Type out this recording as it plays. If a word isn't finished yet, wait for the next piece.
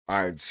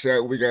All right,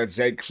 chat. We got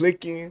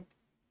JayKlickin,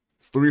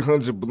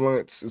 300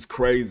 Bluntz. It's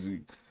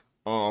crazy.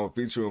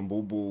 Featuring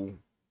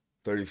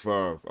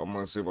Bubu35. I'm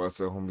not sure if I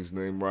said homie's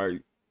name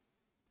right.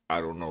 I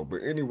don't know,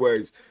 but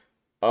anyways,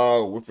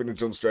 we're finna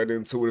jump straight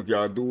into it. If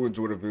y'all do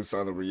enjoy the video,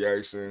 sign the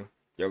reaction.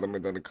 Y'all let me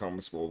know in the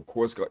comments. But of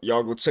course,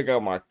 y'all go check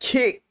out my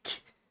kick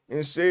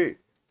and shit.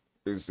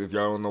 If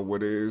y'all don't know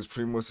what it is,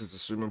 pretty much it's a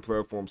streaming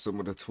platform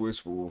similar to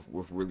Twitch, but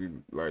with really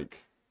like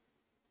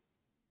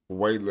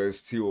way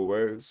less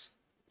TOS.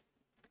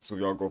 So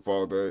if y'all go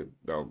follow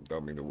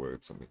that'll mean the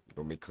word to me. You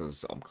know me,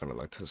 because I'm kind of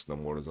like testing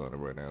the waters on it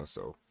right now.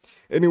 So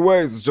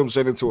anyways, let's jump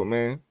straight into it,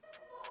 man.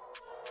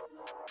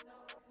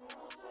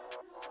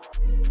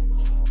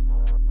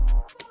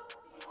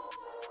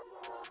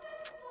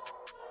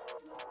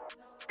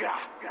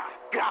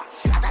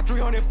 I got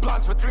 300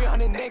 blunts for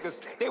 300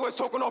 niggas. They was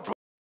talking on.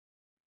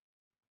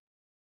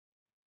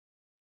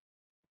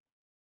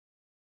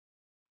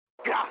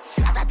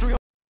 I got 300.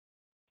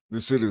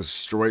 This shit is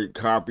straight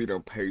copied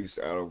and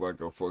pasted out of like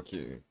a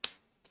fucking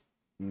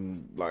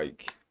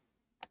like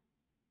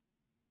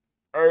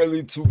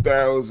early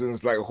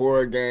 2000s like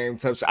horror game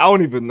type shit. I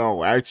don't even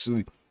know.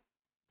 Actually,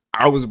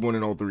 I was born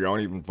in 03. I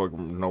don't even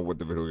fucking know what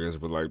the video games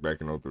were like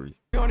back in 03.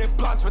 300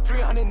 blunts for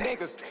 300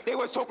 niggas. They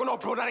was talking on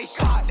bro, now they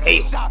shot. They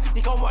shot.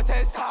 He gon' want to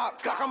his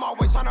top. Glock on my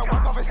waist, trying to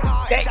work off his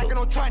nine. Jacking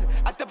on trend.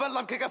 I step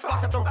up, kick a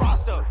flock at the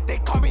roster. They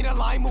call me the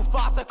line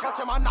Mufasa.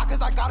 Clutching my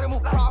knockers, I gotta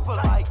move proper.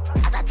 Like,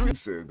 I got 300. He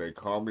said they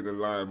call me the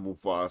lion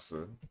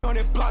Mufasa.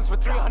 300 blunts for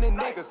 300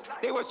 niggas.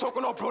 They was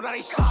talking on bro, now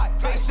they shot.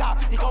 They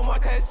shot. He gon'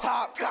 want to his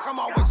top. Glock on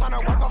my waist, trying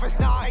to work off his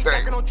nine.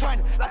 Jacking on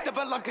trend. I step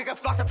up, kick a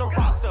flock at the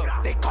roster.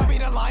 They call me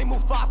the line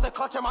Mufasa.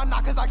 Clutching my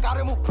knockers, I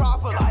gotta move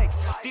proper. Like,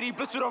 did he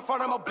bliss to the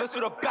front, I'ma bliss to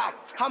the back.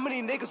 How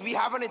many niggas we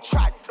have on the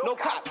track? No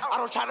cap, I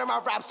don't try to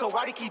my rap, so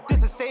why they keep this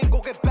the same?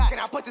 Go get back,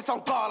 and I put this on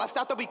ball. I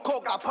stopped to be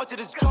coke, I punched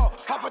his jaw.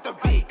 Hop with the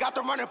V, got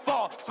the running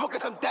fall. Smoking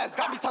some deaths,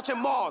 got me touching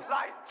Mars.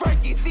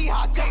 Frankie, see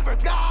how Jay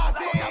Verdas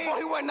is.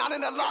 He went out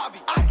in the lobby.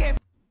 I can't.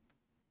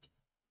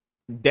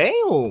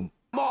 Damn.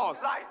 Mars.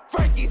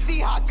 Frankie, see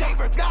how Jay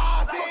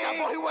Verdas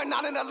is. He went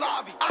out in the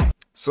lobby.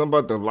 Something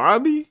about the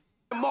lobby?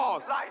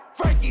 Mars.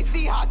 Frankie,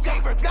 see how Jay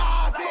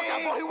Verdas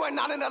is. He went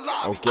out in the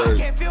lobby. Okay. I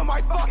can't feel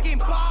my fucking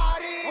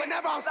body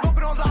whenever I'm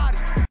smoking on Lottie.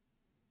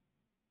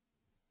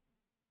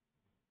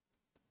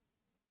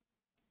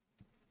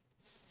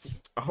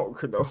 I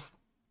don't know,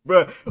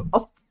 bro.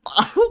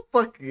 I'm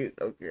fucking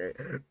okay,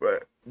 bro.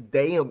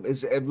 Damn,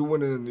 is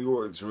everyone in the New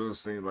York drill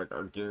scene like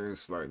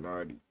against like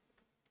Naughty?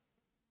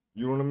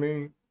 You know what I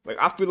mean? Like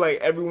I feel like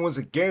everyone's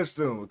against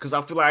them because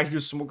I feel like I hear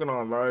smoking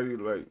on Naughty,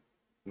 like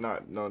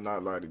not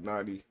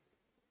Naughty,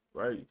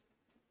 right?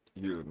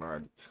 Yeah,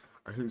 Naughty.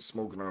 I hear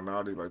smoking on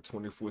Naughty like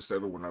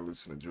 24/7 when I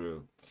listen to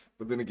drill.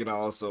 But then again, I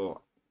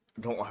also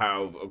don't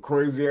have a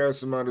crazy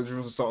ass amount of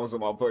drill songs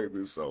on my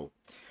playlist, so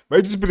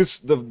maybe just be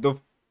the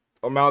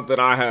amount that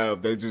I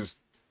have. They just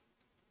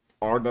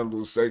are in that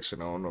little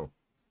section. I don't know.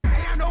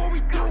 Hey, I know what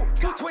we do.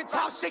 Two twin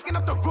tops shaking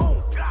up the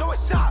room. Throw a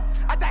shot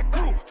at that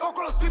crew. Fuck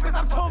all the sweepers,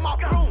 I'm towing my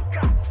broom.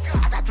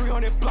 I got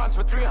 300 blunts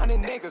for 300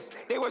 niggas.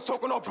 They was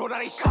talking on bro, now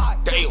they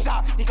shot. They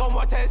shot. He gon'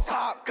 want to his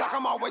top. Glock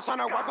on my waist, trying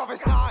to work off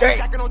his nine.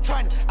 Jacking on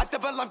trend. I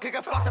step up, kick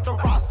a flock at the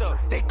roster.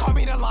 They call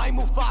me the lion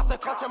Mufasa.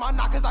 Clutching my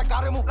knockers, I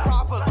gotta move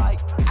proper. Like,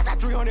 I got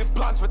 300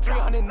 blunts for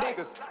 300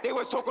 niggas. They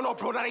was talking on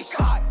bro, now they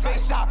shot. They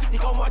shot. He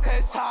gon' want to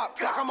his top.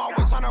 Glock on my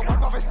waist, trying to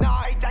work off his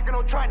nine. Jacking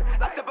on trend.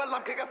 I step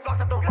up, kick a flock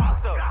at the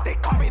roster. They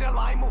call me the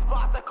lion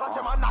Mufasa.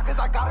 Clutching my knockers,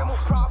 I gotta move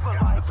proper.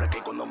 Like,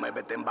 fresque cuando me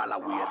meten bala,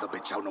 we de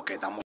pechao no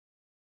quedamos.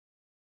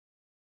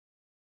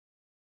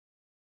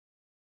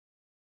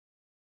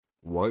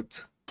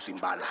 What? Sin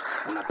bala,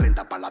 una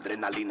 30 para la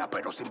adrenalina,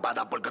 pero sin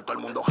bala porque todo el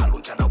mundo jala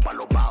un charao para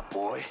los bad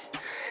boy.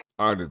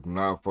 I did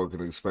not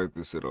fucking expect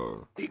this at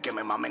all. Y que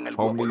me mamen el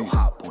Homie huevo los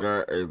japos.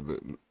 got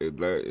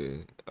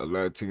a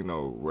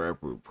Latino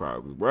rapper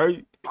probably,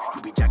 right?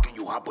 You be jacking,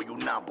 you hapo, you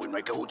napo, y no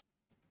hay que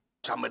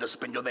escucharme de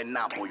sueño de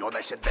napo. Yo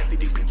de shit de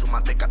diri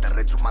pizumate,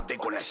 caterrezumate,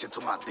 con la shit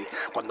sumate.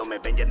 Cuando me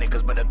ven ya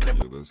niggas better clip.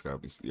 Yeah, that's gotta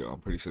be, yeah, I'm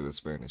pretty sure that's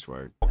Spanish,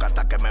 right?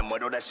 Hasta que me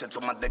muero de shit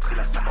sumate, si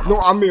la saco.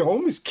 No, I mean,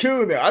 homie's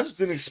killing it. I just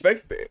didn't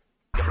expect that.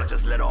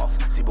 Just let off.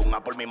 Si un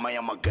apple me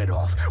I'ma get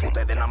off.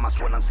 Ustedes nada más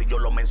suenan si yo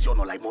lo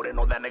menciono. Like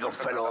Moreno, that nigga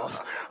fell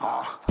off.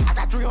 I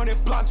got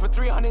 300 blunts for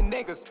 300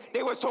 niggas.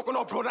 They was talking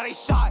on bro, now they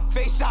shot.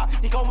 Face shot.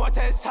 He gon' want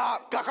to his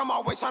top. Glock on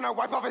my waist, trying to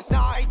wipe off his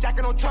nine.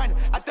 Jacking on trend.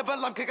 I step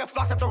up, kick a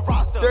flock at the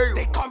roster. Damn.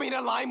 They call me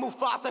the lion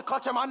Mufasa.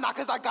 Clutching my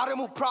knockers, I gotta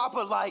move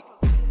proper. Like,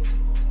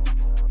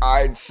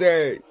 I'd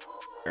say,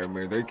 hey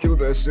man, they killed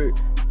that shit.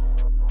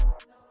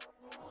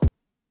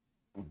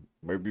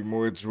 Maybe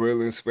more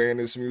drill and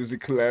Spanish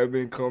music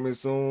collabing coming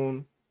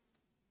soon.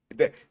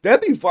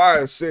 That'd be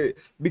fire shit.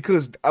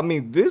 Because I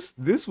mean, this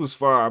was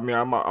fire. I mean,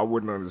 I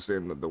wouldn't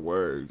understand the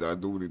words. I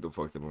do need to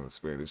fucking learn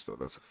Spanish though.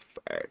 That's a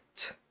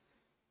fact.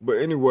 But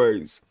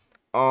anyways,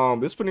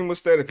 this pretty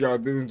much that. If y'all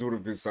did enjoy the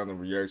video, sign the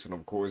reaction.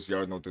 Of course,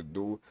 y'all know what to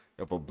do.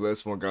 If a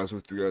blessed one, guys,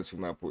 with you guys who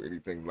not put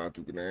anything live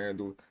you can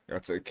handle. Y'all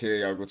take care.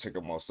 Y'all go check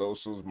out my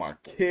socials, my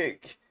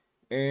kick.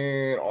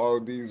 and all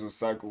of these will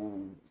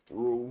cycle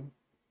through.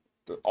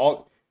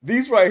 All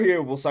these right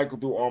here will cycle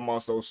through all my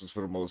socials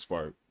for the most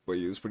part. But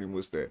yeah, it's pretty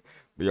much that.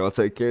 But y'all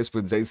take care. It's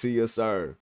been JC, yes sir.